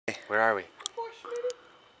Where are we?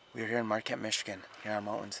 We're here in Marquette, Michigan, here on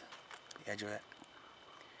mountains, the edge of it.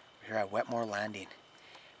 We're here at Wetmore Landing.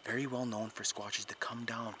 Very well known for squatches to come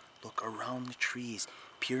down, look around the trees,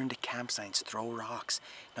 peer into campsites, throw rocks.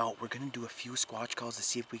 Now, we're going to do a few squatch calls to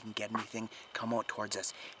see if we can get anything come out towards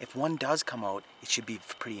us. If one does come out, it should be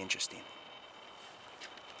pretty interesting.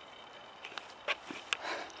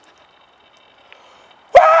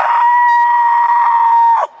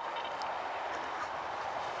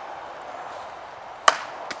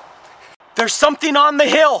 There's something on the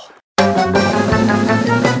hill!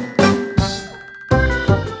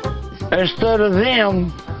 Instead of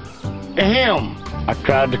them, him, I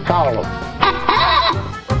tried to call him.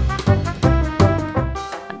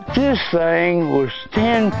 This thing was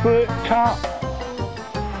 10 foot tall.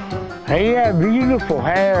 He had beautiful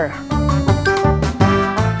hair.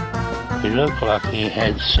 He looked like he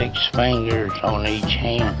had 6 fingers on each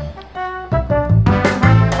hand.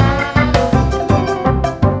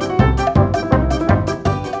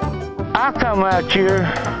 I come out here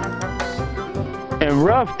and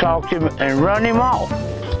rough talked him and run him off.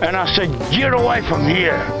 And I said, get away from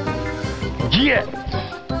here. Get.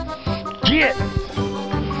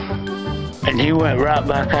 And he went right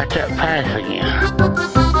back out that path again.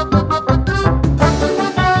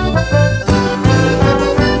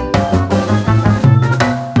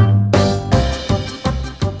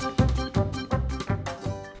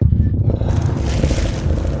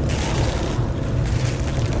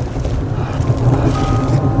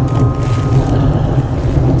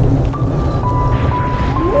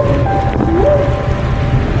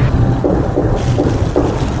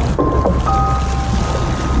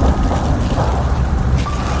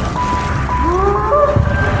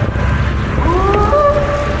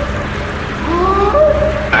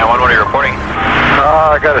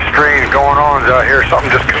 I got a strange going on out here.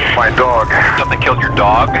 Something just killed my dog. Something killed your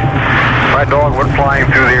dog? My dog went flying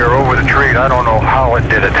through the air over the trees. I don't know how it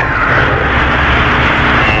did it.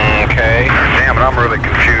 Okay. Damn it, I'm really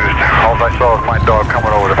confused. All I saw was my dog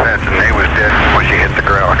coming over the fence, and he was dead when she hit the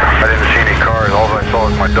ground. I didn't see any cars. All I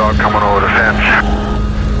saw was my dog coming over the fence.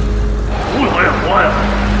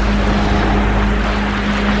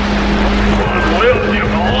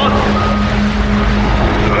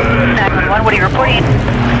 What are you reporting?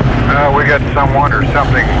 We got someone or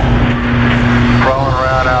something crawling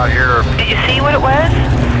around out here. Did you see what it was?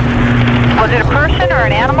 Was it a person or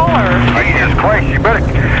an animal or? Jesus Christ, you better...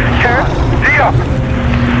 Sure. See ya!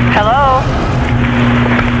 Hello?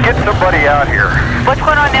 Get somebody out here. What's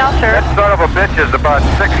going on now, sir? That son of a bitch is about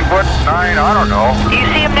 6'9", I don't know. Do you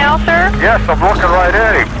see him now, sir? Yes, I'm looking right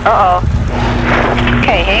at him. Uh-oh.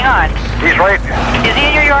 Okay, hang on. He's right... Is he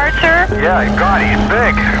in your yard, sir? Yeah, God, he's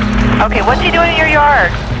big. Okay, what's he doing in your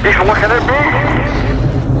yard? He's looking at me.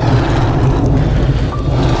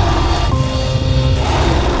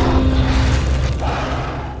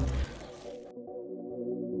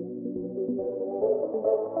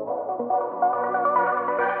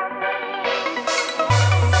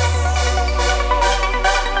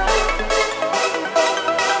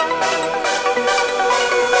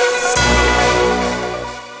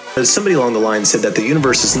 Somebody along the line said that the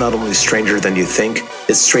universe is not only stranger than you think,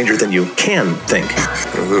 it's stranger than you can think.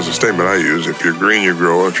 There's a statement I use: if you're green, you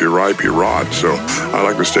grow. If you're ripe, you rot. So I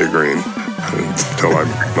like to stay green until I'm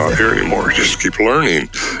not here anymore. Just keep learning,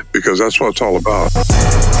 because that's what it's all about.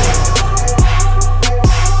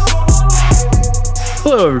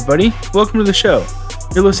 Hello, everybody. Welcome to the show.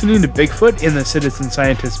 You're listening to Bigfoot in the Citizen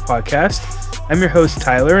Scientist podcast. I'm your host,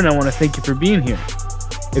 Tyler, and I want to thank you for being here.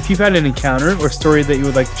 If you've had an encounter or story that you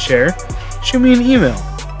would like to share, shoot me an email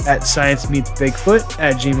at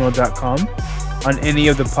sciencemeetsbigfoot@gmail.com, on any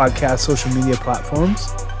of the podcast social media platforms,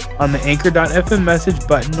 on the anchor.fm message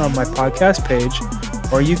button on my podcast page,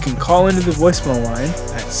 or you can call into the voicemail line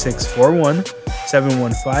at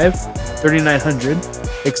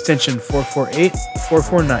 641-715-3900, extension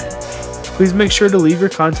 448-449. Please make sure to leave your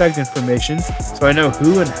contact information so I know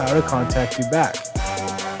who and how to contact you back.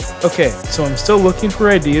 Okay, so I'm still looking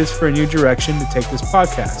for ideas for a new direction to take this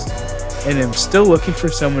podcast, and I'm still looking for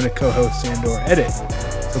someone to co-host and or edit.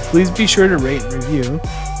 So please be sure to rate and review,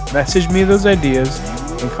 message me those ideas,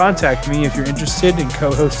 and contact me if you're interested in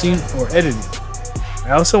co-hosting or editing.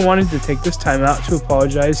 I also wanted to take this time out to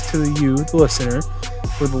apologize to you, the listener,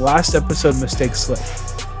 for the last episode mistake slip.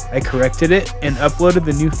 I corrected it and uploaded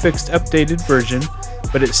the new fixed updated version,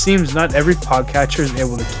 but it seems not every podcatcher is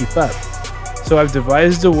able to keep up. So I've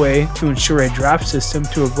devised a way to ensure a draft system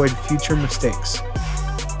to avoid future mistakes.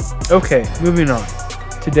 Okay, moving on.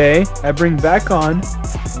 Today, I bring back on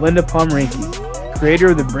Linda Pomranke,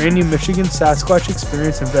 creator of the brand new Michigan Sasquatch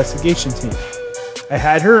Experience Investigation Team. I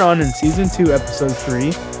had her on in Season 2, Episode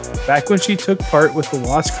 3, back when she took part with the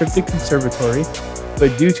Lost Cryptid Conservatory,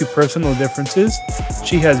 but due to personal differences,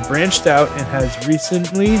 she has branched out and has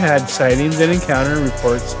recently had sightings and encounter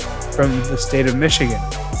reports from the state of Michigan.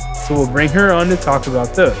 So we'll bring her on to talk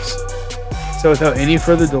about those. So without any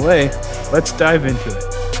further delay, let's dive into it.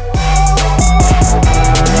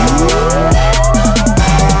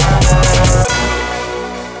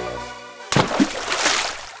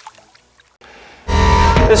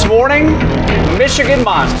 This morning, Michigan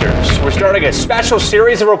monsters. We're starting a special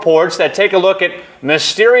series of reports that take a look at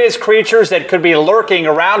mysterious creatures that could be lurking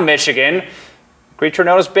around Michigan. A creature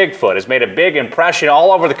known as Bigfoot has made a big impression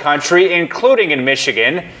all over the country, including in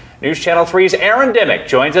Michigan. News Channel 3's Aaron Dimmick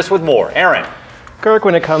joins us with more. Aaron. Kirk,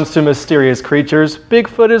 when it comes to mysterious creatures,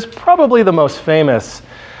 Bigfoot is probably the most famous.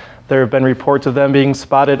 There have been reports of them being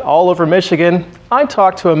spotted all over Michigan. I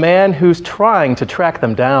talked to a man who's trying to track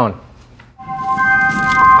them down.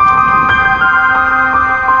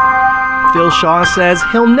 Phil Shaw says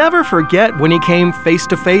he'll never forget when he came face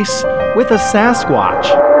to face with a Sasquatch.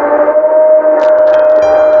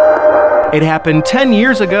 It happened 10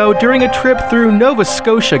 years ago during a trip through Nova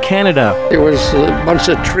Scotia, Canada. There was a bunch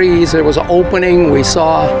of trees, there was an opening, we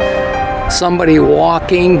saw somebody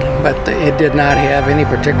walking, but it did not have any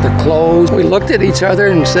particular clothes. We looked at each other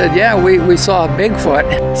and said, yeah, we saw a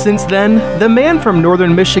Bigfoot. Since then, the man from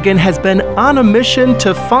northern Michigan has been on a mission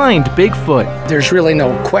to find Bigfoot. There's really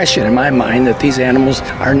no question in my mind that these animals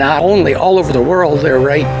are not only all over the world, they're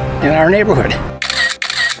right in our neighborhood.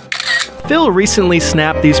 Phil recently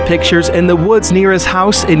snapped these pictures in the woods near his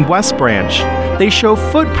house in West Branch. They show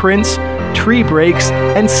footprints, tree breaks,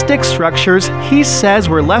 and stick structures he says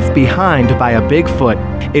were left behind by a Bigfoot.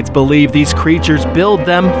 It's believed these creatures build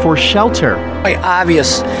them for shelter. Quite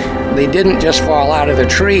obvious they didn't just fall out of the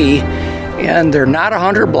tree, and they're not a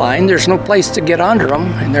hunter blind. There's no place to get under them,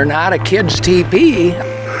 and they're not a kid's teepee.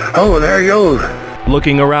 Oh, there you go.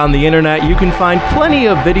 Looking around the internet, you can find plenty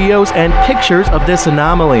of videos and pictures of this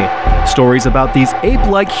anomaly. Stories about these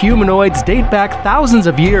ape-like humanoids date back thousands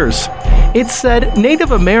of years. It's said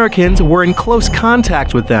Native Americans were in close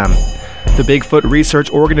contact with them. The Bigfoot Research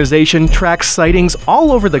Organization tracks sightings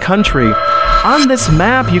all over the country. On this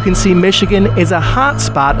map, you can see Michigan is a hot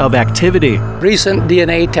spot of activity. Recent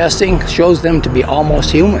DNA testing shows them to be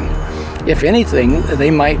almost human. If anything,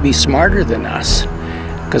 they might be smarter than us,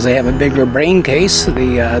 because they have a bigger brain case.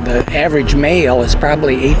 The average male is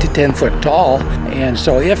probably 8 to 10 foot tall, and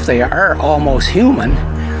so if they are almost human,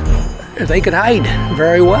 they could hide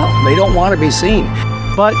very well. They don't want to be seen.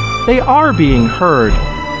 But they are being heard.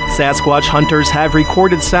 Sasquatch hunters have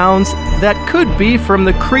recorded sounds that could be from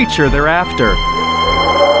the creature they're after.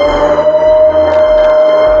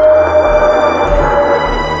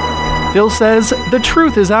 Phil says the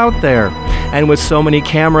truth is out there. And with so many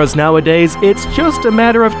cameras nowadays, it's just a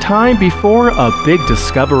matter of time before a big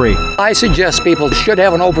discovery. I suggest people should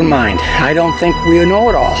have an open mind. I don't think we know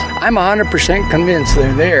it all. I'm 100% convinced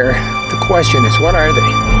they're there. The question is, what are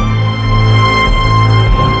they?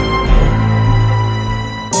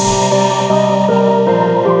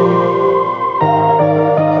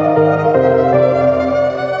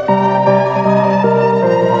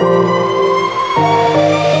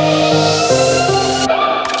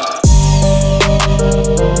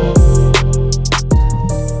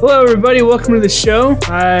 Hello everybody, welcome to the show.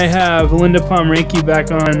 I have Linda Pomeranke back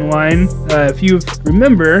online. If you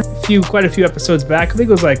remember, quite a few episodes back, I think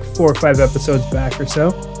it was like 4 or 5 episodes back or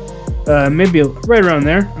so, maybe right around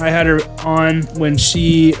there, I had her on when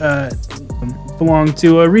she belonged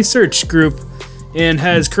to a research group and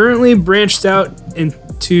has currently branched out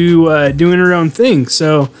into doing her own thing.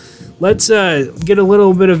 So let's get a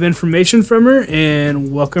little bit of information from her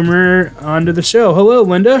and welcome her onto the show. Hello,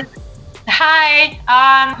 Linda. Hi,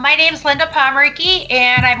 my name's Linda Pomeranke,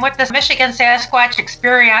 and I'm with the Michigan Sasquatch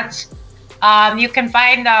Experience. You can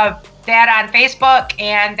find that on Facebook,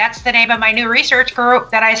 and that's the name of my new research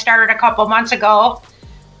group that I started a couple months ago.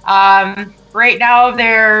 Right now,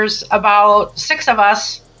 there's about 6 of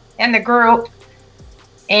us in the group,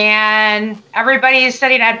 and everybody's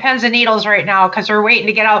sitting on pins and needles right now because we're waiting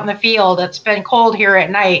to get out in the field. It's been cold here at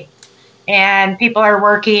night, and people are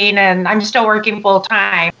working, and I'm still working full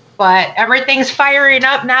time. But everything's firing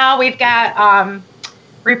up now. We've got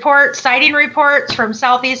sighting reports from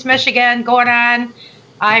Southeast Michigan going on.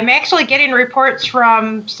 I'm actually getting reports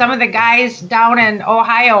from some of the guys down in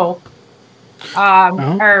Ohio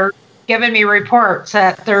are giving me reports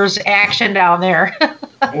that there's action down there.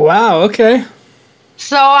 Wow, okay.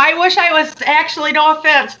 So I wish I was, actually, no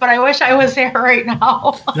offense, but I wish I was there right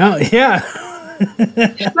now. No, yeah.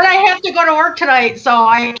 But I have to go to work tonight, so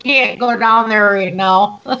I can't go down there right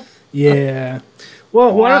now. Yeah.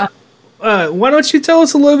 Well, why don't you tell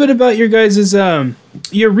us a little bit about your guys'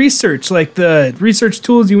 your research, like the research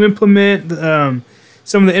tools you implement,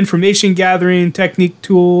 some of the information gathering technique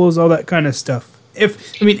tools, all that kind of stuff.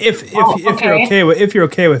 If you're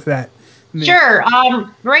okay with that. Sure.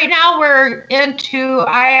 Right now we're into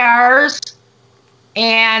IRs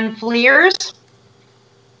and FLIRs.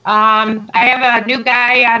 I have a new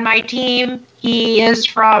guy on my team. He is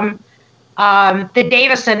from the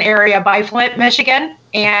Davison area by Flint, Michigan,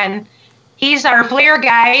 and he's our FLIR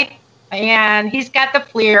guy, and he's got the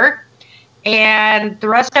FLIR. And the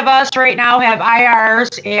rest of us right now have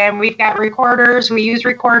IRs, and we've got recorders. We use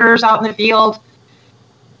recorders out in the field.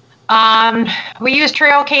 We use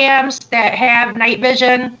trail cams that have night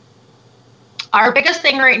vision. Our biggest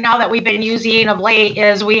thing right now that we've been using of late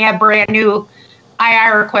is we have brand new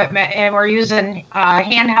IR equipment, and we're using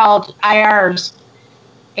handheld IRs.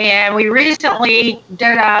 And we recently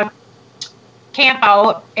did a camp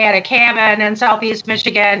out at a cabin in southeast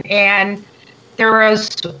Michigan, and there was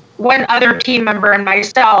one other team member and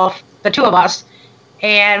myself, the two of us,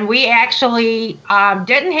 and we actually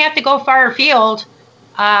didn't have to go far afield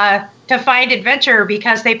to find adventure,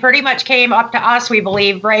 because they pretty much came up to us, we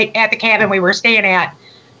believe, right at the cabin we were staying at.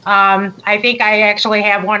 I think I actually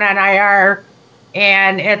have one on IR,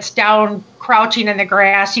 and it's down crouching in the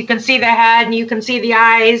grass. You can see the head and you can see the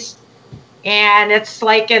eyes, and it's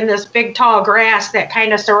like in this big tall grass that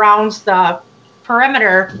kind of surrounds the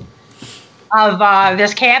perimeter of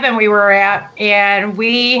this cabin we were at. And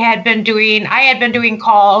I had been doing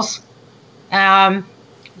calls.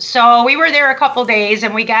 So we were there a couple days,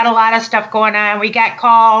 and we got a lot of stuff going on. We got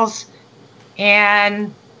calls,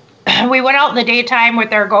 and we went out in the daytime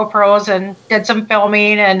with our GoPros and did some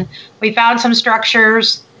filming, and we found some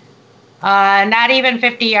structures not even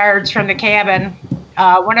 50 yards from the cabin.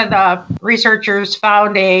 One of the researchers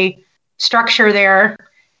found a structure there,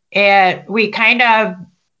 and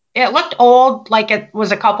it looked old, like it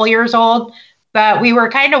was a couple years old, but we were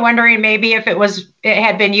kind of wondering maybe if it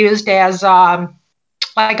had been used as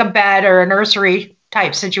like a bed or a nursery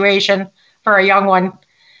type situation for a young one.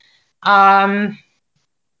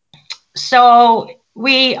 So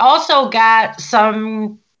we also got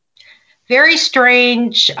some very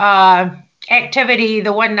strange activity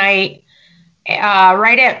the one night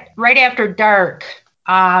right after dark.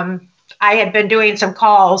 I had been doing some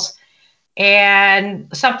calls, and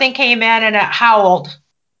something came in and it howled.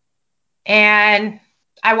 And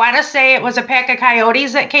I want to say it was a pack of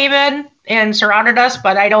coyotes that came in and surrounded us,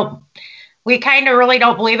 but we kind of really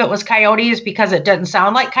don't believe it was coyotes, because it didn't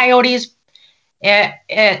sound like coyotes.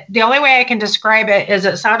 The only way I can describe it is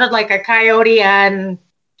it sounded like a coyote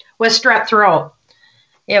with strep throat.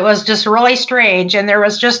 It was just really strange. And there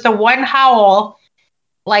was just the one howl,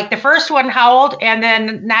 like the first one howled, and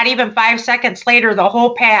then not even 5 seconds later, the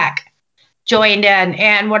whole pack joined in.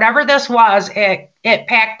 And whatever this was, it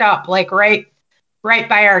packed up like right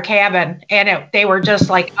by our cabin, and they were just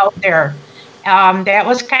like out there. That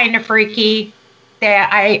was kind of freaky.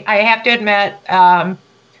 That I have to admit,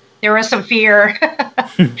 there was some fear.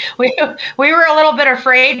 we were a little bit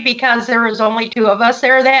afraid because there was only two of us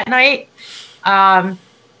there that night.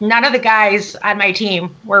 None of the guys on my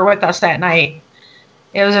team were with us that night.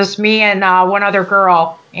 It was just me and one other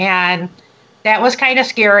girl, and that was kind of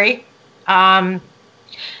scary. I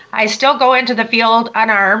still go into the field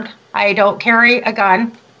unarmed. I don't carry a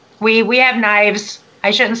gun. We have knives.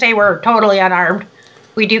 I shouldn't say we're totally unarmed.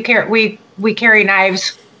 We do carry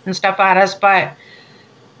knives and stuff on us, but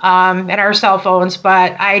and our cell phones.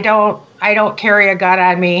 But I don't carry a gun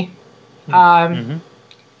on me.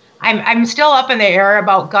 I'm still up in the air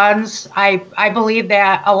about guns. I believe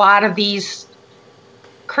that a lot of these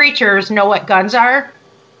creatures know what guns are,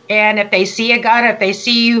 and if they see a gun, if they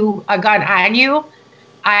see a gun on you,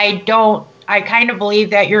 I kind of believe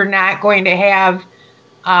that you're not going to have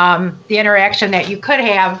the interaction that you could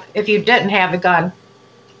have if you didn't have a gun.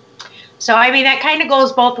 So, I mean, that kind of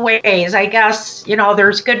goes both ways. I guess,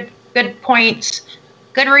 there's good points,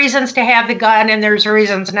 good reasons to have the gun, and there's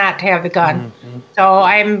reasons not to have the gun. Mm-hmm. So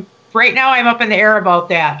right now I'm up in the air about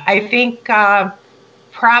that. I think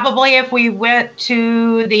probably if we went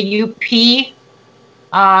to the UP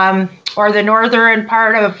or the northern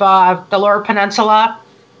part of the Lower Peninsula,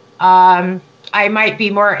 I might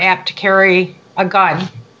be more apt to carry a gun.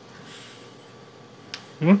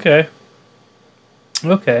 Okay.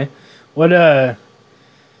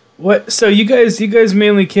 What so you guys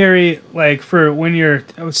mainly carry like for when you're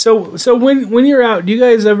so when you're out, do you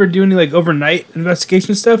guys ever do any like overnight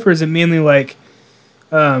investigation stuff, or is it mainly like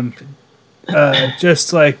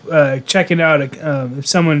just like checking out if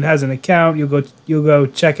someone has an account, you'll go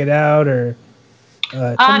check it out, or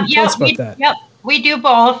tell us about that. Yep, we do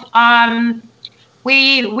both.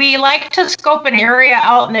 We like to scope an area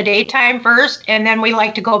out in the daytime first, and then we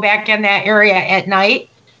like to go back in that area at night.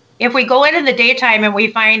 If we go in the daytime and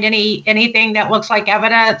we find anything that looks like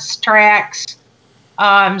evidence, tracks,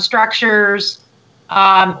 structures,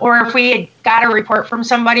 or if we got a report from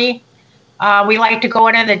somebody, we like to go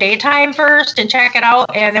in the daytime first and check it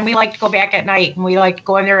out, and then we like to go back at night, and we like to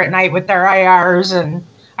go in there at night with our IRs and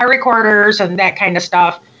our recorders and that kind of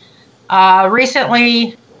stuff.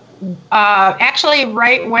 Recently, actually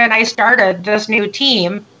right when I started this new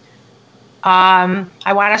team,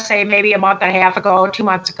 I want to say maybe a month and a half ago, 2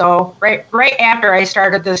 months ago, right after I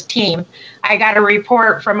started this team, I got a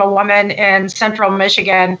report from a woman in central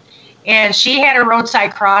Michigan, and she had a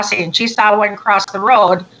roadside crossing. She saw one cross the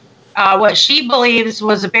road, what she believes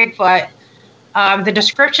was a Bigfoot. The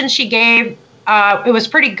description she gave, it was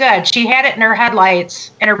pretty good. She had it in her headlights,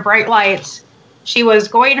 in her bright lights. She was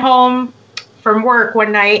going home from work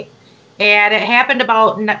one night, and it happened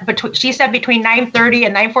she said between 9:30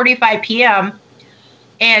 and 9:45 p.m.,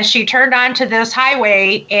 and she turned onto this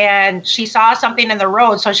highway, and she saw something in the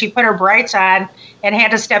road, so she put her brights on and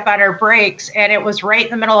had to step on her brakes, and it was right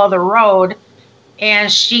in the middle of the road.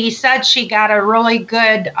 And she said she got a really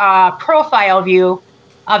good profile view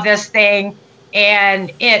of this thing,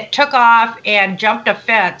 and it took off and jumped a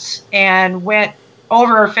fence and went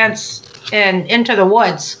over a fence and into the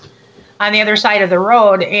woods on the other side of the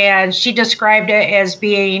road. And she described it as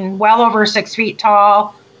being well over 6 feet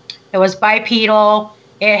tall. It was bipedal.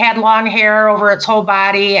 It had long hair over its whole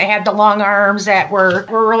body. It had the long arms that were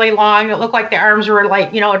really long. It looked like the arms were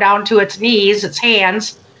down to its knees, its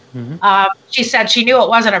hands. Mm-hmm. She said she knew it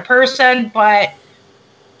wasn't a person, but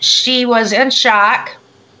she was in shock.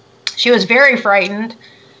 She was very frightened.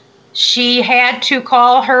 She had to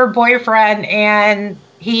call her boyfriend, and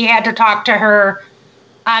he had to talk to her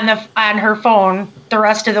on her phone the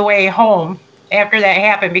rest of the way home after that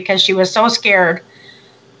happened, because she was so scared.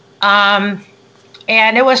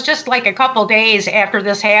 And it was just like a couple days after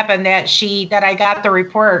this happened that I got the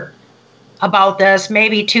report about this,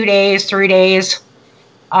 maybe 2 days, 3 days,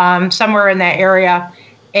 somewhere in that area.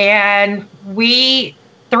 And we,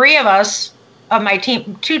 3 of us of my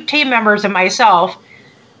team, 2 team members and myself,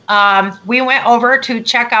 we went over to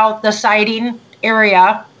check out the sighting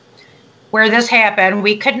area where this happened.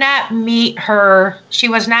 We could not meet her. She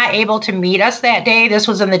was not able to meet us that day. This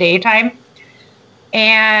was in the daytime.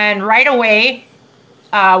 And right away,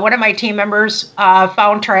 one of my team members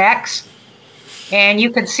found tracks, and you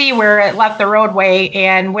could see where it left the roadway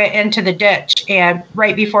and went into the ditch, and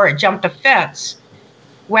right before it jumped a fence.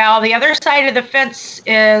 Well, the other side of the fence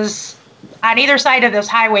is, on either side of this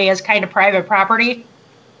highway is kind of private property.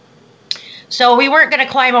 So we weren't going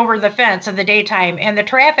to climb over the fence in the daytime, and the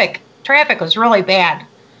traffic was really bad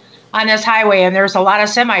on this highway, and there's a lot of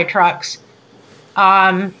semi trucks.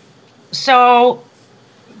 So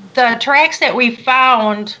the tracks that we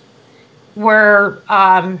found were,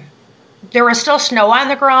 there was still snow on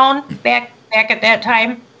the ground back at that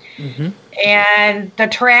time. Mm-hmm. And the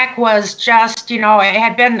track was just, it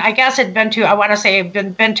had been, I guess it'd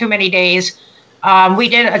been too many days. We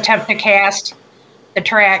did attempt to cast the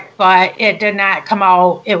track, but it did not come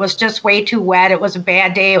out. It was just way too wet. It was a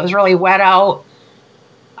bad day. It was really wet out.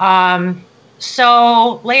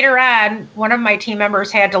 So later on, one of my team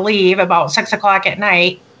members had to leave about 6 o'clock at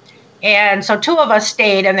night. And so 2 of us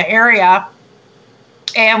stayed in the area,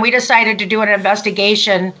 and we decided to do an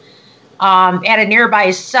investigation at a nearby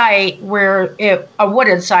site a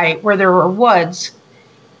wooded site where there were woods.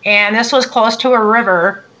 And this was close to a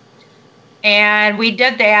river. And we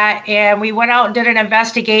did that, and we went out and did an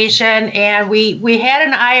investigation, and we had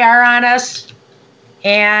an IR on us,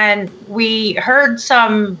 and we heard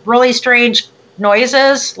some really strange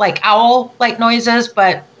noises, like owl-like noises,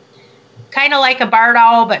 but kind of like a barred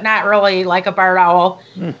owl, but not really like a barred owl.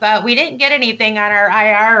 But we didn't get anything on our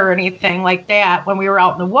IR or anything like that when we were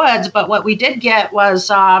out in the woods. But what we did get was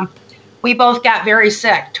we both got very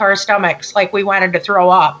sick to our stomachs, like we wanted to throw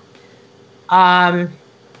up.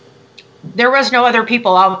 There was no other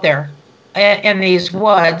people out there in these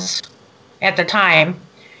woods at the time.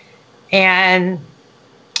 And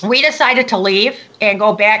we decided to leave and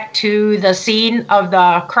go back to the scene of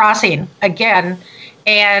the crossing again.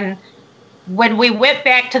 And when we went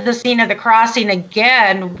back to the scene of the crossing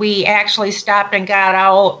again, we actually stopped and got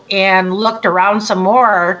out and looked around some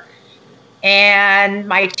more. And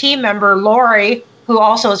my team member, Lori, who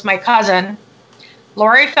also is my cousin,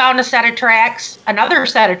 Lori found a set of tracks, another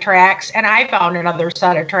set of tracks, and I found another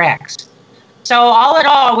set of tracks So all in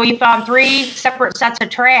all, we found 3 separate sets of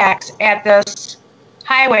tracks at this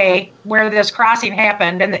highway where this crossing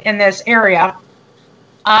happened in this area.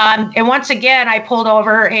 And once again, I pulled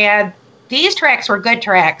over, and these tracks were good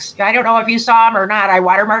tracks. I don't know if you saw them or not. I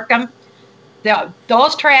watermarked them.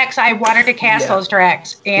 Those tracks, I wanted to cast those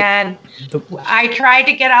tracks. And I tried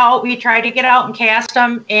to get out. We tried to get out and cast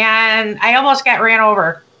them, and I almost got ran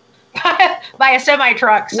over by a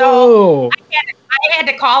semi-truck. So I had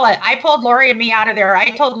to call it. I pulled Lori and me out of there.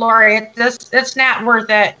 I told Lori, it's not worth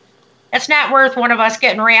it. It's not worth one of us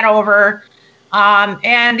getting ran over.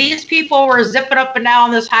 And these people were zipping up and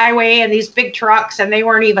down this highway and these big trucks, and they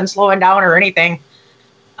weren't even slowing down or anything.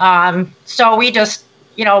 So we just,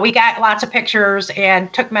 we got lots of pictures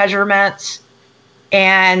and took measurements,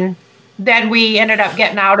 and then we ended up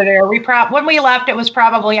getting out of there. When we left, it was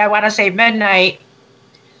probably, I want to say, midnight.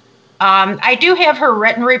 I do have her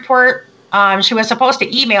written report. She was supposed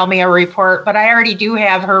to email me a report, but I already do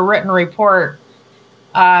have her written report.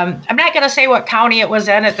 I'm not going to say what county it was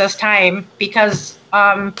in at this time, because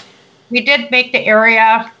we did make the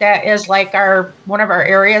area that is like one of our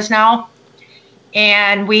areas now.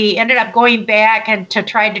 And we ended up going back and to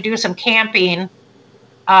try to do some camping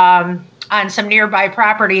on some nearby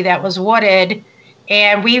property that was wooded.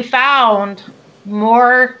 And we found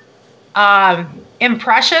more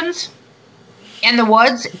impressions in the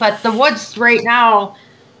woods, but the woods right now,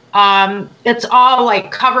 it's all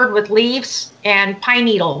like covered with leaves and pine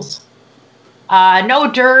needles.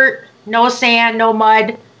 No dirt, no sand, no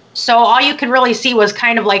mud. So all you could really see was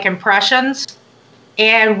kind of like impressions.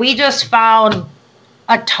 And we just found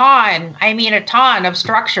a ton of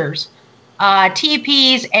structures.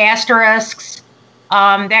 TPs, asterisks,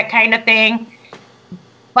 that kind of thing.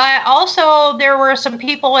 But also there were some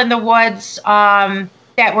people in the woods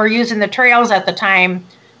that were using the trails at the time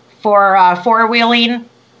for four-wheeling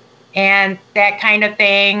and that kind of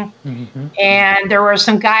thing. Mm-hmm. And there were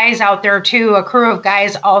some guys out there too, a crew of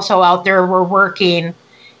guys also out there were working.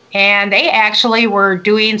 And they actually were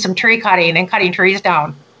doing some tree cutting and cutting trees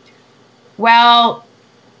down. Well,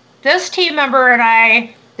 this team member and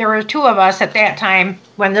I, there were 2 of us at that time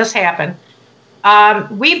when this happened.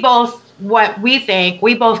 We both got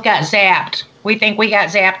zapped. We think we got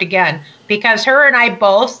zapped again because her and I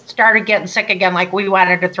both started getting sick again, like we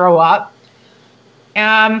wanted to throw up.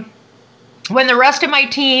 When the rest of my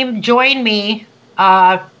team joined me,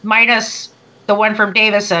 minus the one from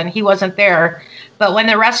Davison, he wasn't there. But when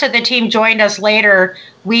the rest of the team joined us later,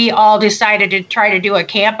 we all decided to try to do a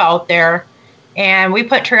camp out there. And we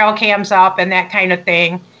put trail cams up and that kind of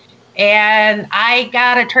thing. And I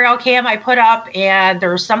got a trail cam I put up, and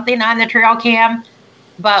there was something on the trail cam.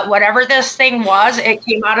 But whatever this thing was, it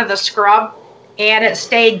came out of the scrub, and it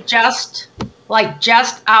stayed just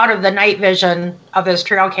out of the night vision of this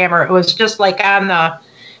trail camera. It was just like on the,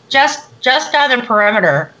 just on the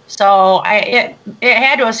perimeter. So it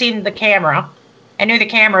had to have seen the camera. I knew the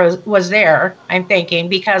camera was there, I'm thinking,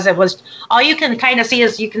 because it was, all you can kind of see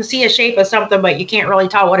is you can see a shape of something, but you can't really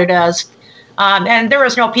tell what it is. And there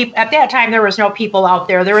was no people, at that time, there was no people out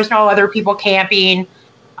there. There was no other people camping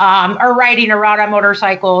or riding around on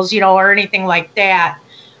motorcycles, or anything like that.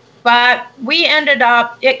 But we ended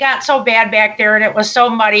up, it got so bad back there and it was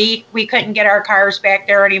so muddy, we couldn't get our cars back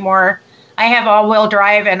there anymore. I have all-wheel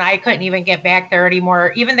drive and I couldn't even get back there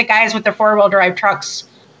anymore. Even the guys with the four-wheel drive trucks,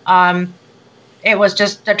 it was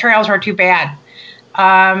just, the trails were too bad.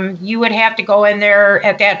 You would have to go in there,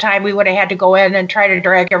 at that time, we would have had to go in and try to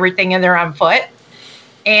drag everything in there on foot.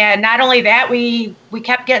 And not only that, we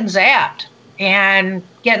kept getting zapped and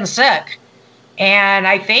getting sick. And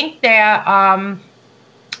I think that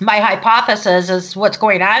my hypothesis is what's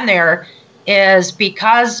going on there is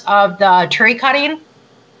because of the tree cutting.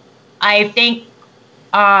 I think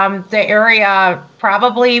the area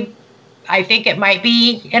probably, I think it might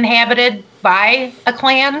be inhabited by a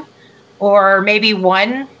clan or maybe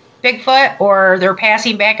one Bigfoot, or they're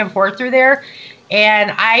passing back and forth through there.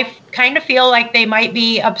 And I kind of feel like they might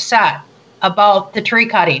be upset about the tree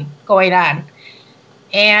cutting going on.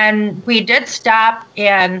 And we did stop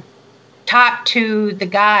and talk to the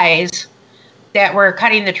guys that were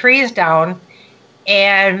cutting the trees down,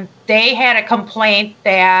 and they had a complaint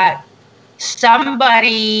that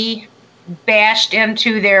somebody bashed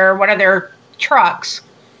into one of their trucks,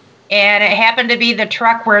 and it happened to be the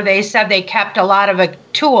truck where they said they kept a lot of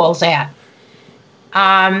tools at.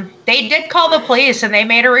 They did call the police and they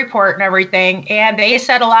made a report and everything, and they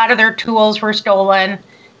said a lot of their tools were stolen,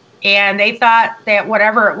 and they thought that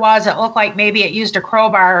whatever it was, it looked like maybe it used a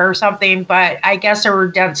crowbar or something, but I guess there were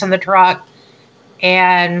dents in the truck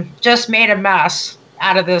and just made a mess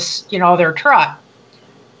out of this, their truck.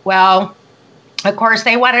 Well, of course,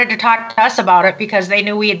 they wanted to talk to us about it because they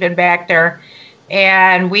knew we had been back there.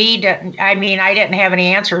 And we didn't, I mean, I didn't have any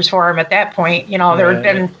answers for them at that point. You know, there had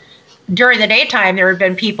been, during the daytime, there had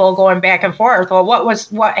been people going back and forth. Well,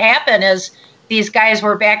 what happened is these guys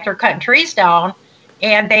were back there cutting trees down,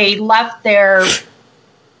 and they left their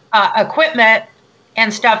equipment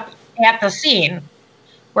and stuff at the scene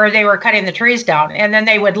where they were cutting the trees down. And then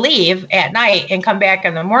they would leave at night and come back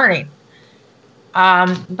in the morning.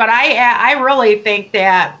 But I really think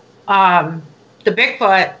that the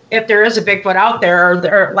Bigfoot, if there is a Bigfoot out there,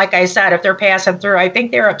 or like I said, if they're passing through, I think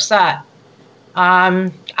they're upset.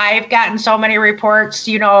 I've gotten so many reports,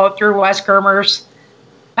 you know, through Wes Germer's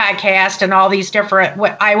podcast and all these different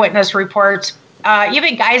eyewitness reports.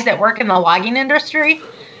 Even guys that work in the logging industry,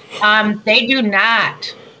 they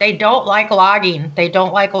don't like logging. They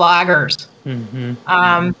don't like loggers. Mm-hmm.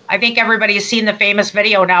 I think everybody's seen the famous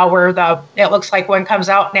video now where it looks like one comes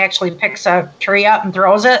out and actually picks a tree up and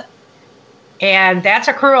throws it. And that's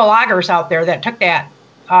a crew of loggers out there that took that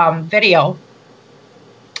video.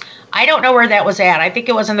 I don't know where that was at. I think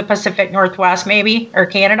it was in the Pacific Northwest, maybe, or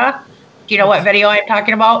Canada. Do you know what video I'm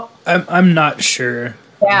talking about? I'm not sure.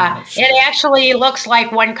 Yeah, it actually looks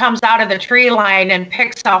like one comes out of the tree line and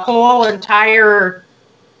picks a whole entire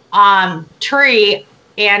tree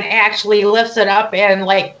and actually lifts it up and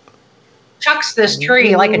like chucks this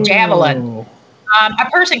tree like a javelin.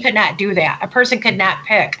 A person could not do that. A person could not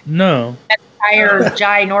pick an entire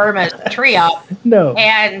ginormous tree up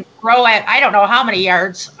and grow it. I don't know how many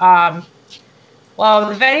yards. Well,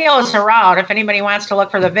 the video is around. If anybody wants to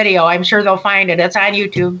look for the video, I'm sure they'll find it. It's on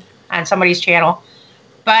YouTube on somebody's channel.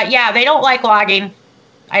 But yeah, they don't like logging.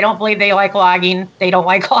 I don't believe they like logging. They don't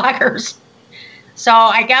like loggers. So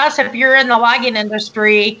I guess if you're in the logging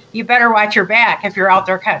industry, you better watch your back if you're out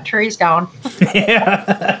there cutting trees down.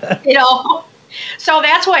 You know? So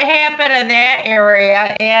that's what happened in that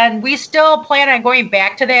area. And we still plan on going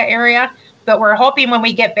back to that area. But we're hoping when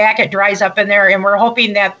we get back, it dries up in there. And we're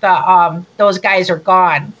hoping that those guys are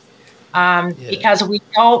gone. Because we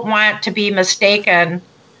don't want to be mistaken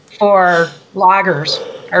for loggers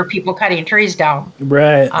or people cutting trees down.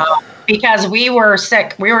 Right. Because we were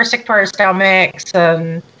sick. We were sick to our stomachs.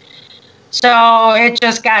 And so it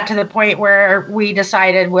just got to the point where we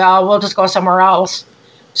decided, well, we'll just go somewhere else.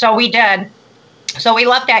 So we did. So we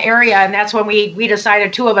left that area, and that's when we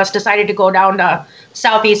decided, two of us decided to go down to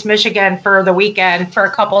Southeast Michigan for the weekend for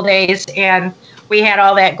a couple of days. And we had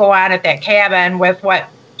all that go on at that cabin with what,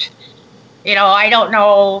 you know, I don't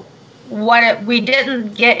know we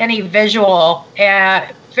didn't get any visual,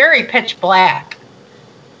 very pitch black.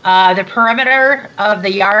 The perimeter of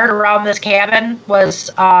the yard around this cabin was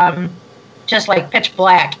just like pitch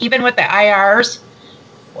black. Even with the IRs,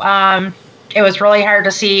 it was really hard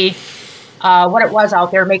to see what it was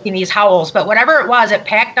out there making these howls. But whatever it was, it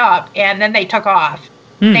packed up, and then they took off.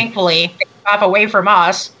 Thankfully, they took off away from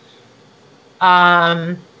us.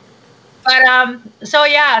 So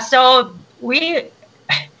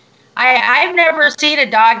I've never seen a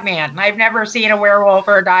dog man. I've never seen a werewolf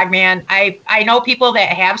or a dog man. I know people that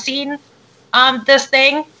have seen this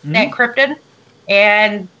thing, that cryptid,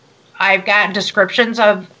 and I've gotten descriptions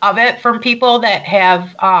of it from people that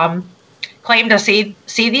have claimed to see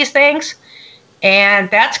these things. And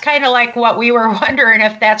that's kind of like what we were wondering,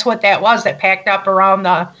 if that's what that was that packed up around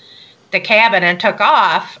the cabin and took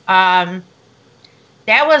off.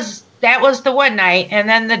 That was the one night, and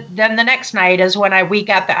then the next night is when we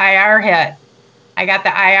got the IR hit. I got the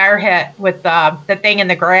IR hit with the thing in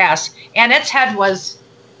the grass, and its head was,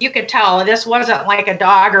 you could tell this wasn't like a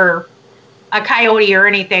dog or a coyote or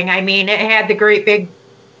anything. I mean, it had the great big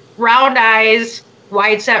round eyes,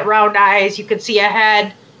 wide set round eyes. You could see a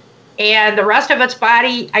head, and the rest of its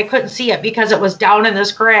body, I couldn't see it because it was down in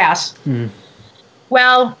this grass.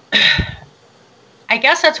 Well, I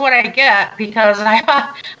guess that's what I get, because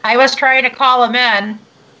I was trying to call him in.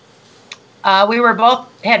 We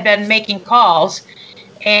had been making calls,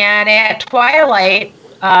 and at twilight,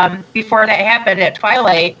 before that happened, at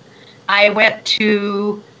twilight, I went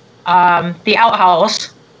to the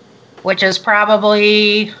outhouse, which is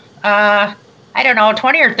probably,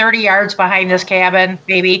 20 or 30 yards behind this cabin,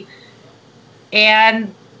 maybe.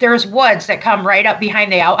 And there's woods that come right up behind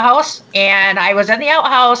the outhouse, and I was in the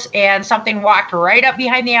outhouse, and something walked right up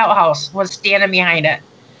behind the outhouse, was standing behind it.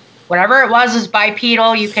 Whatever it was is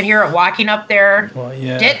bipedal. You could hear it walking up there. Well,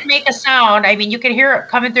 yeah. Didn't make a sound. I mean, you could hear it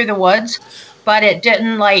coming through the woods, but it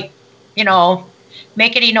didn't, make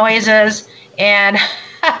any noises. And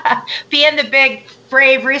being the big,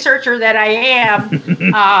 brave researcher that I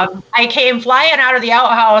am, I came flying out of the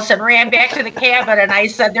outhouse and ran back to the cabin, and I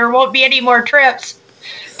said, there won't be any more trips.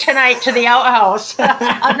 tonight to the outhouse.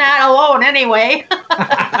 I'm not alone anyway.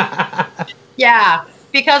 Yeah,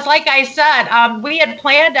 because like I said, we had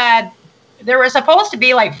planned on, there were supposed to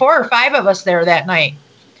be like 4 or 5 of us there that night.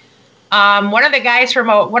 One of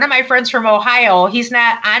my friends from Ohio, he's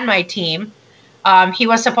not on my team. He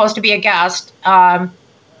was supposed to be a guest.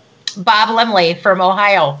 Bob Limley from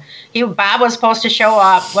Ohio. Bob was supposed to show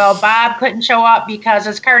up. Well, Bob couldn't show up because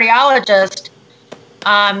his cardiologist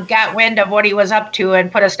got wind of what he was up to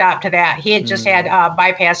and put a stop to that. He had just had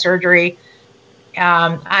bypass surgery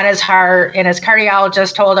on his heart, and his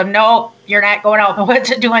cardiologist told him, "No, you're not going out in the woods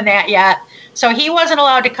and doing that yet." So he wasn't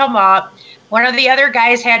allowed to come up. One of the other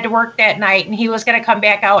guys had to work that night, and he was going to come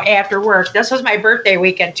back out after work. This was my birthday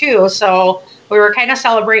weekend, too, so we were kind of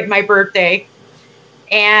celebrating my birthday.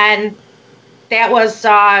 And that was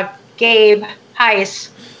Gabe Heiss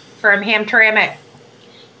from Hamtramck.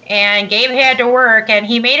 And Gabe had to work, and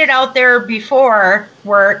he made it out there before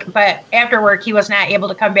work, but after work, he was not able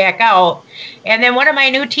to come back out. And then one of my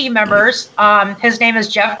new team members, his name is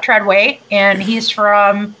Jeff Treadway, and he's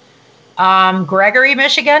from Gregory,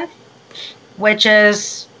 Michigan, which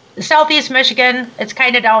is southeast Michigan. It's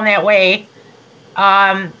kind of down that way.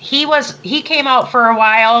 He came out for a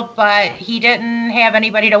while, but he didn't have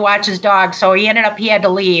anybody to watch his dog, so he had to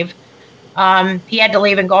leave. He had to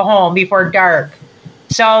leave and go home before dark.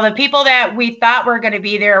 So the people that we thought were going to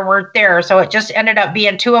be there weren't there, so it just ended up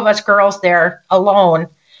being 2 of us girls there alone,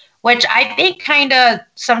 which I think kind of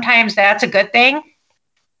sometimes that's a good thing.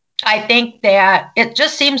 I think that it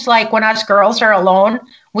just seems like when us girls are alone,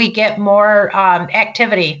 we get more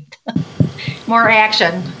activity, more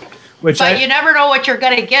action. But you never know what you're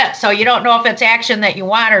going to get, so you don't know if it's action that you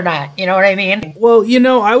want or not. You know what I mean? Well,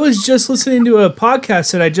 I was just listening to a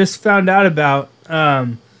podcast that I just found out about.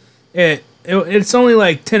 It's only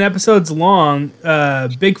like 10 episodes long,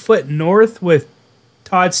 Bigfoot North with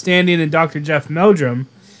Todd Standing and Dr. Jeff Meldrum.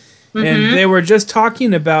 Mm-hmm. And they were just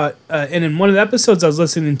talking about, and in one of the episodes I was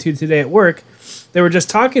listening to today at work, they were just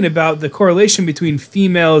talking about the correlation between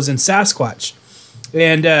females and Sasquatch.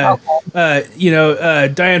 And, Diane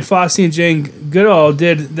Fossey and Jane Goodall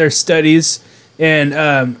did their studies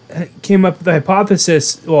and came up with the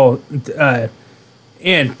hypothesis,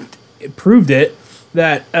 and proved it,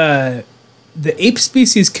 that the ape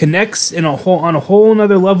species connects on a whole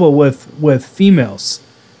another level with females.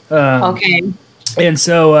 Okay. And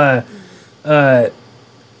so,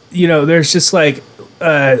 there's just like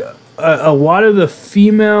a lot of the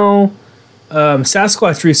female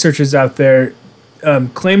Sasquatch researchers out there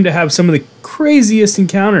claim to have some of the craziest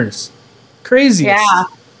encounters. Craziest. Yeah.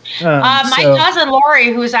 My cousin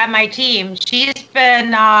Lori, who's on my team, she's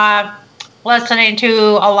been listening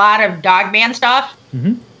to a lot of Dogman stuff.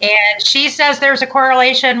 Mm-hmm. And she says there's a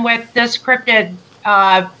correlation with this cryptid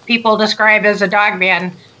people describe as a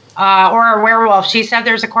dogman or a werewolf. She said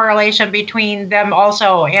there's a correlation between them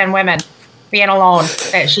also and women being alone.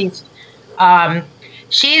 That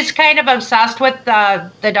she's kind of obsessed with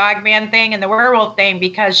the dogman thing and the werewolf thing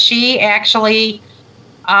because she actually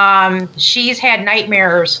she's had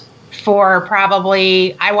nightmares for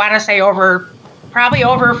probably, I want to say over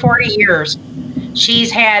 40 years.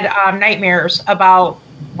 She's had nightmares about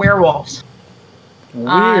werewolves.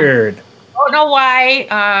 Weird. Don't know why.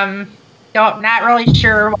 Not really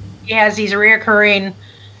sure. He has these reoccurring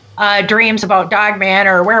dreams about Dogman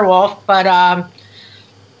or werewolf, but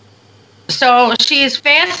so she's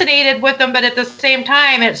fascinated with them, but at the same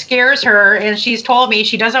time, it scares her, and she's told me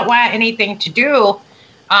she doesn't want anything to do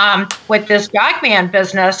with this Dogman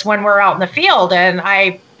business when we're out in the field, and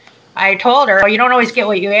I told her, you don't always get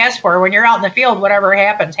what you ask for. When you're out in the field, whatever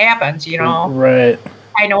happens, Right.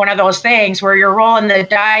 I know one of those things where you're rolling the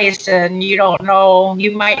dice and you don't know,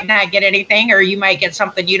 you might not get anything or you might get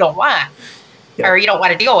something you don't want or you don't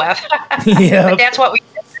want to deal with. But that's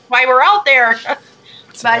why we're out there.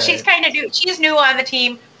 But she's kind of new. She's new on the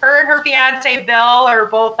team. Her and her fiance, Bill, are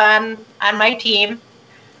both on my team.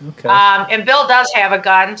 Okay. And Bill does have a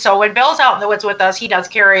gun. So when Bill's out in the woods with us, he does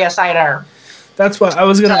carry a sidearm. That's what I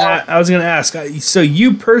was gonna ask. So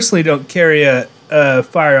you personally don't carry a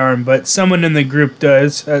firearm, but someone in the group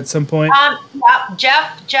does at some point.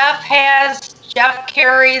 Jeff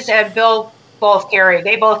carries, and Bill both carry.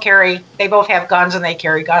 They both have guns, and they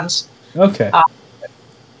carry guns. Okay.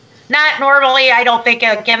 Not normally. I don't think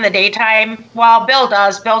in the daytime. Well, Bill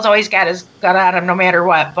does. Bill's always got his gun on him, no matter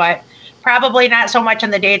what. But probably not so much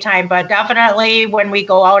in the daytime. But definitely when we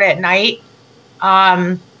go out at night.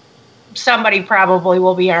 Somebody probably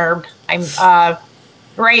will be armed.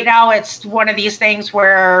 Right now it's one of these things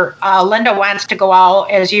where Linda wants to go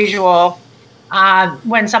out as usual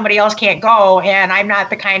when somebody else can't go, and I'm not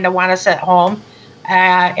the kind to want to sit home.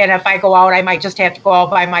 And if I go out, I might just have to go out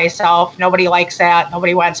by myself. Nobody likes that.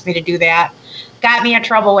 Nobody wants me to do that. Got me in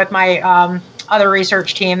trouble with my other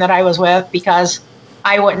research team that I was with because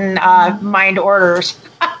I wouldn't mind orders.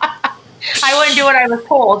 I wouldn't do what I was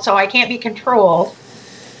told, so I can't be controlled.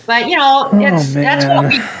 But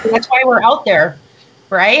that's why we're out there,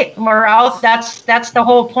 right? We're out. That's the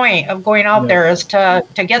whole point of going out there is to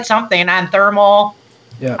get something on thermal,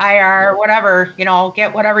 IR, whatever.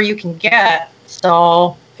 Get whatever you can get.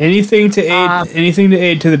 So anything to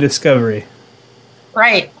aid to the discovery.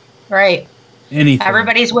 Right. Anything.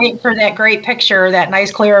 Everybody's waiting for that great picture, that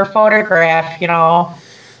nice clear photograph. Of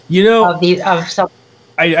something.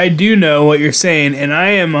 I do know what you're saying, and I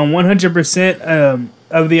am on 100%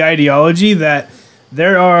 of the ideology that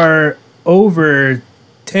there are over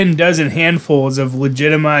 10 dozen handfuls of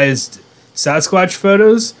legitimized Sasquatch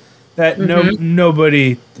photos that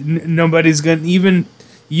nobody's gonna, even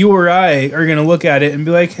you or I are gonna look at it and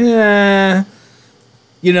be like, because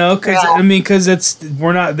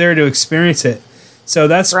we're not there to experience it. So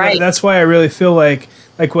that's why I really feel like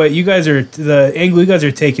what you guys are, the angle you guys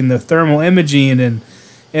are taking, the thermal imaging and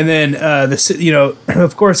then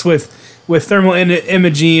of course with thermal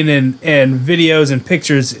imaging and videos and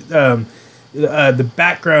pictures, the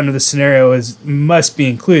background of the scenario must be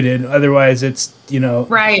included. Otherwise, it's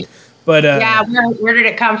right. But where did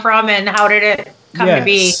it come from and how did it come to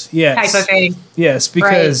be? Type of thing. Yes,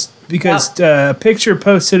 because a picture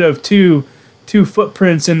posted of two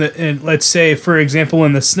footprints in let's say, for example,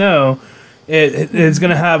 in the snow, it is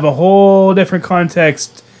going to have a whole different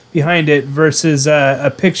context behind it versus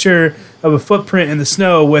a picture of a footprint in the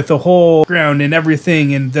snow with the whole ground and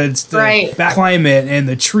everything and the climate and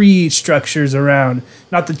the tree structures around.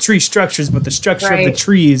 Not the tree structures, but the structure of the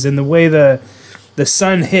trees and the way the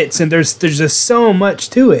sun hits. And there's just so much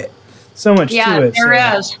to it. So much to it. Yeah,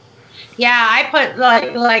 there is. Yeah, I put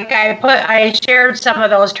I shared some of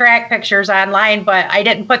those track pictures online, but I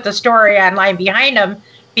didn't put the story online behind them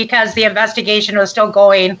because the investigation was still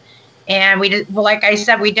going. And we did, like I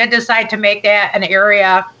said, we did decide to make that an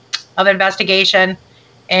area of investigation.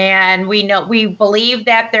 And we believe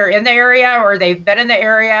that they're in the area or they've been in the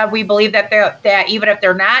area. We believe that even if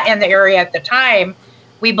they're not in the area at the time,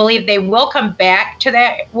 we believe they will come back to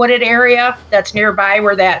that wooded area that's nearby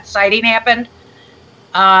where that sighting happened.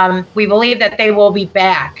 We believe that they will be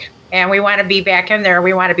back, and we want to be back in there.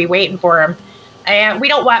 We want to be waiting for them. And we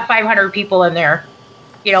don't want 500 people in there,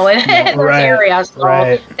 in those areas. So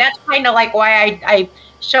that's kind of like why I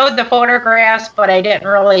showed the photographs, but I didn't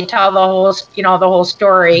really tell the whole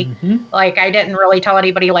story. Mm-hmm. Like I didn't really tell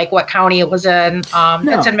anybody like what county it was in.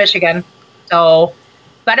 It's in Michigan. So,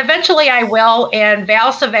 but eventually I will. And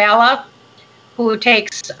Val Savala, who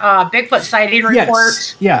takes Bigfoot sighting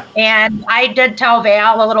reports. Yeah. And I did tell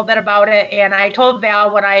Val a little bit about it, and I told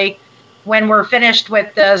Val when we're finished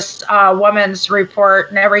with this woman's report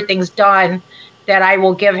and everything's done, that I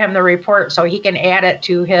will give him the report so he can add it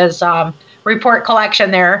to his report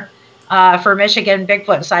collection there for Michigan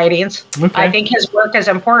Bigfoot sightings. Okay. I think his work is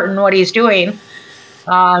important, what he's doing.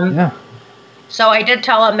 So I did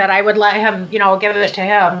tell him that I would let him, give it to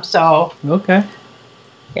him. So okay.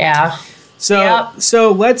 Yeah.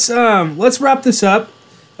 So let's wrap this up.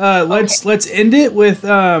 Let's end it with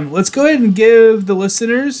let's go ahead and give the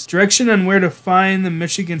listeners direction on where to find the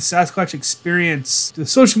Michigan Sasquatch Experience, the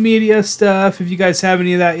social media stuff, if you guys have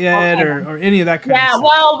any of that yet, or any of that kind of stuff. Yeah,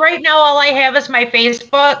 well, right now all I have is my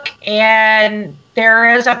Facebook, and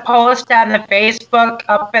there is a post on the Facebook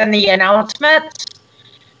up in the announcements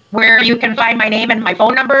where you can find my name and my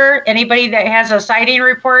phone number. Anybody that has a sighting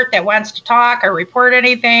report that wants to talk or report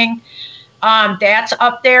anything, that's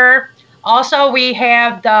up there. Also, we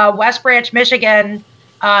have the West Branch, Michigan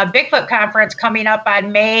Bigfoot Conference coming up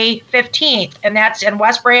on May 15th, and that's in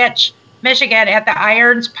West Branch, Michigan at the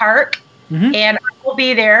Irons Park. Mm-hmm. And I will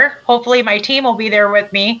be there. Hopefully my team will be there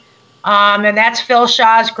with me. And that's Phil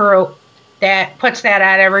Shaw's group that puts that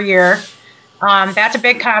on every year. That's a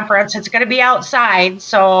big conference. It's going to be outside.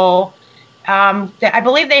 So I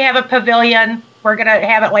believe they have a pavilion. We're going to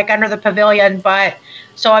have it like under the pavilion, but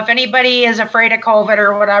so if anybody is afraid of COVID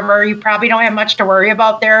or whatever, you probably don't have much to worry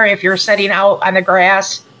about there if you're sitting out on the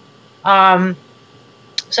grass.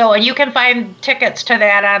 So you can find tickets to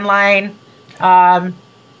that online.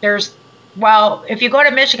 If you go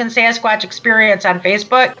to Michigan Sasquatch Experience on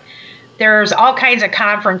Facebook, there's all kinds of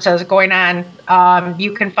conferences going on.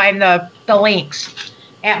 You can find the links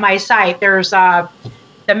at my site. There's the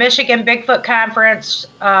Michigan Bigfoot Conference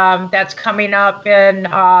that's coming up in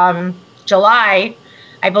July.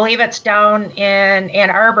 I believe it's down in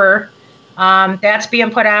Ann Arbor. That's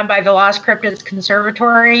being put on by the Lost Cryptids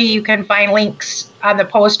Conservatory. You can find links on the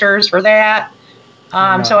posters for that.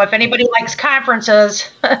 So if anybody likes conferences,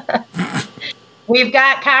 we've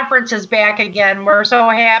got conferences back again. We're so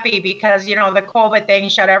happy because, the COVID thing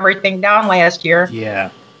shut everything down last year. Yeah.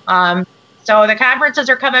 So the conferences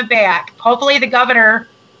are coming back. Hopefully the governor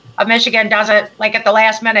of Michigan doesn't, like at the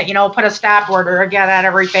last minute, put a stop order again on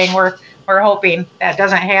everything. We're hoping that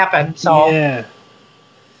doesn't happen. So yeah.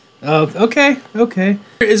 Oh, okay.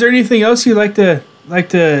 Is there anything else you'd like to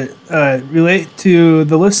relate to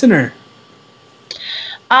the listener?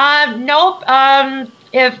 Nope.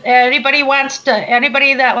 If anybody wants to,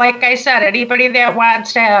 anybody that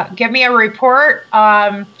wants to give me a report,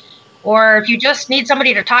 or if you just need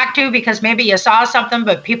somebody to talk to because maybe you saw something,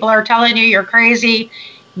 but people are telling you you're crazy,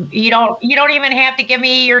 you don't even have to give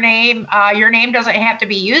me your name. Your name doesn't have to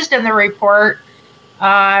be used in the report.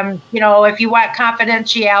 If you want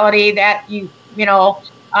confidentiality,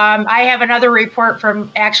 I have another report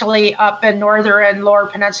from actually up in northern and lower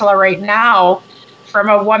peninsula right now from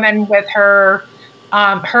a woman with her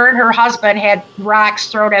and her husband had rocks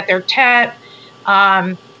thrown at their tent.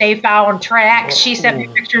 They found tracks. She sent me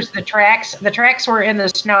pictures of the tracks. The tracks were in the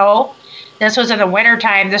snow. This was in the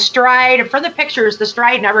wintertime. The stride, from the pictures, the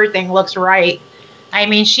stride and everything looks right. I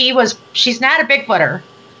mean, she's not a Bigfooter,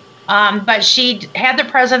 but she had the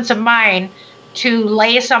presence of mind to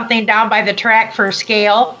lay something down by the track for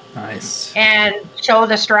scale. Nice. And show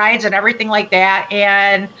the strides and everything like that.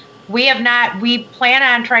 And we plan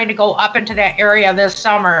on trying to go up into that area this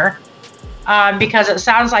summer because it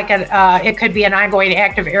sounds like it could be an ongoing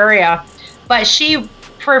active area. But she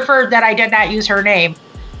preferred that I did not use her name,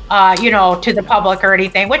 to the public or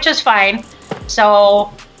anything, which is fine.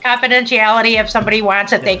 So confidentiality, if somebody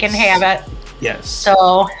wants it, they can have it. Yes.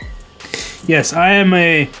 So. Yes, I am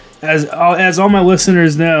as all my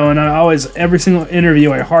listeners know, and every single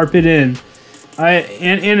interview I harp it in.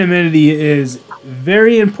 Anonymity is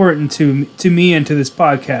very important to me and to this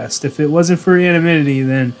podcast. If it wasn't for anonymity,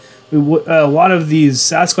 then a lot of these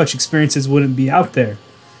Sasquatch experiences wouldn't be out there.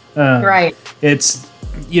 Right. It's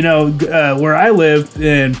where I live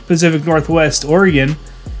in Pacific Northwest Oregon.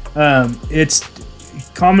 It's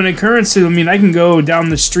common occurrence. I mean, I can go down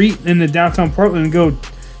the street into downtown Portland and go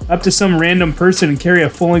up to some random person and carry a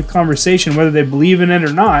full-length conversation, whether they believe in it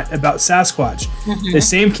or not, about Sasquatch. Mm-hmm. The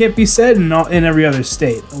same can't be said in every other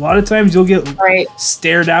state. A lot of times you'll get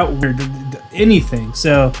stared out weird, anything.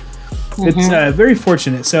 So it's very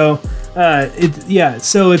fortunate. So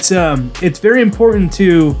it's very important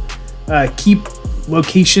to keep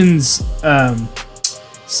locations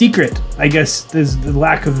secret, I guess is the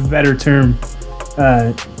lack of a better term,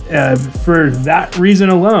 for that reason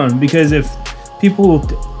alone. Because if people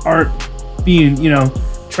aren't being,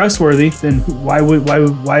 trustworthy, then why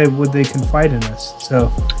would they confide in us?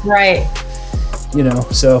 So right.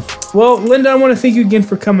 Well, Linda, I want to thank you again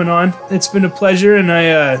for coming on. It's been a pleasure, and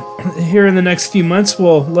I here in the next few months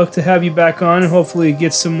we'll look to have you back on and hopefully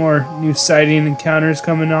get some more new sighting encounters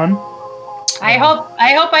coming on. I hope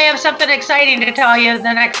I have something exciting to tell you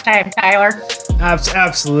the next time, Tyler.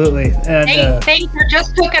 Absolutely. And things are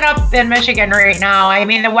just cooking up in Michigan right now. I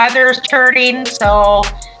mean, the weather's turning, so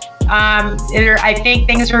I think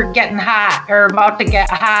things are getting hot, or about to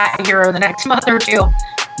get hot here in the next month or two.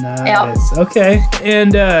 Nice. Yep. Okay.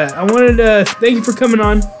 And I wanted to thank you for coming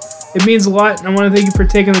on. It means a lot, and I want to thank you for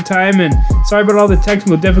taking the time. And sorry about all the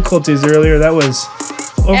technical difficulties earlier. That was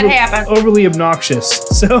overly obnoxious.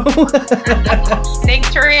 So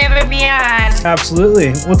thanks for having me on.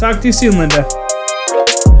 Absolutely. We'll talk to you soon, Linda.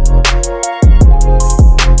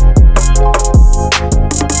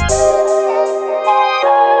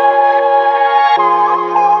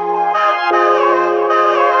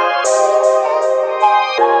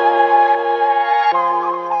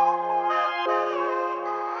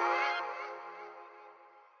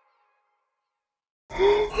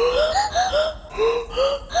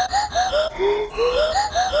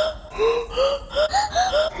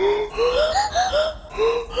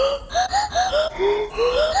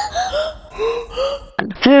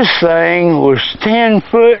 This thing was 10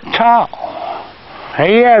 foot tall.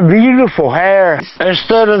 He had beautiful hair.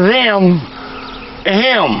 Instead of them,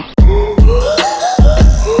 him.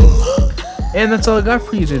 And that's all I got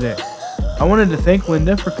for you today. I wanted to thank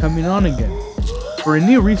Linda for coming on again. For a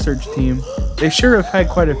new research team, they sure have had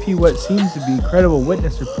quite a few what seems to be credible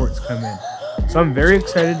witness reports come in. So I'm very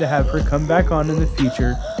excited to have her come back on in the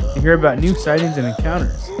future to hear about new sightings and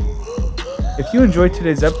encounters. If you enjoyed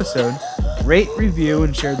today's episode, rate, review,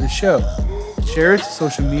 and share the show. Share it to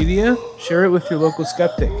social media, share it with your local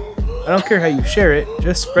skeptic. I don't care how you share it,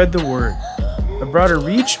 just spread the word. A broader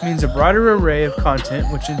reach means a broader array of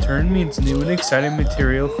content, which in turn means new and exciting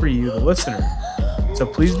material for you, the listener. So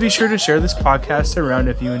please be sure to share this podcast around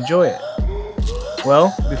if you enjoy it.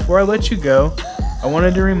 Well, before I let you go, I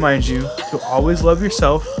wanted to remind you to always love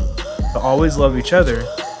yourself, to always love each other,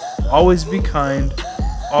 always be kind,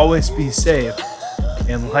 always be safe,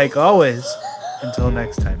 and like always, until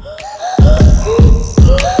next time.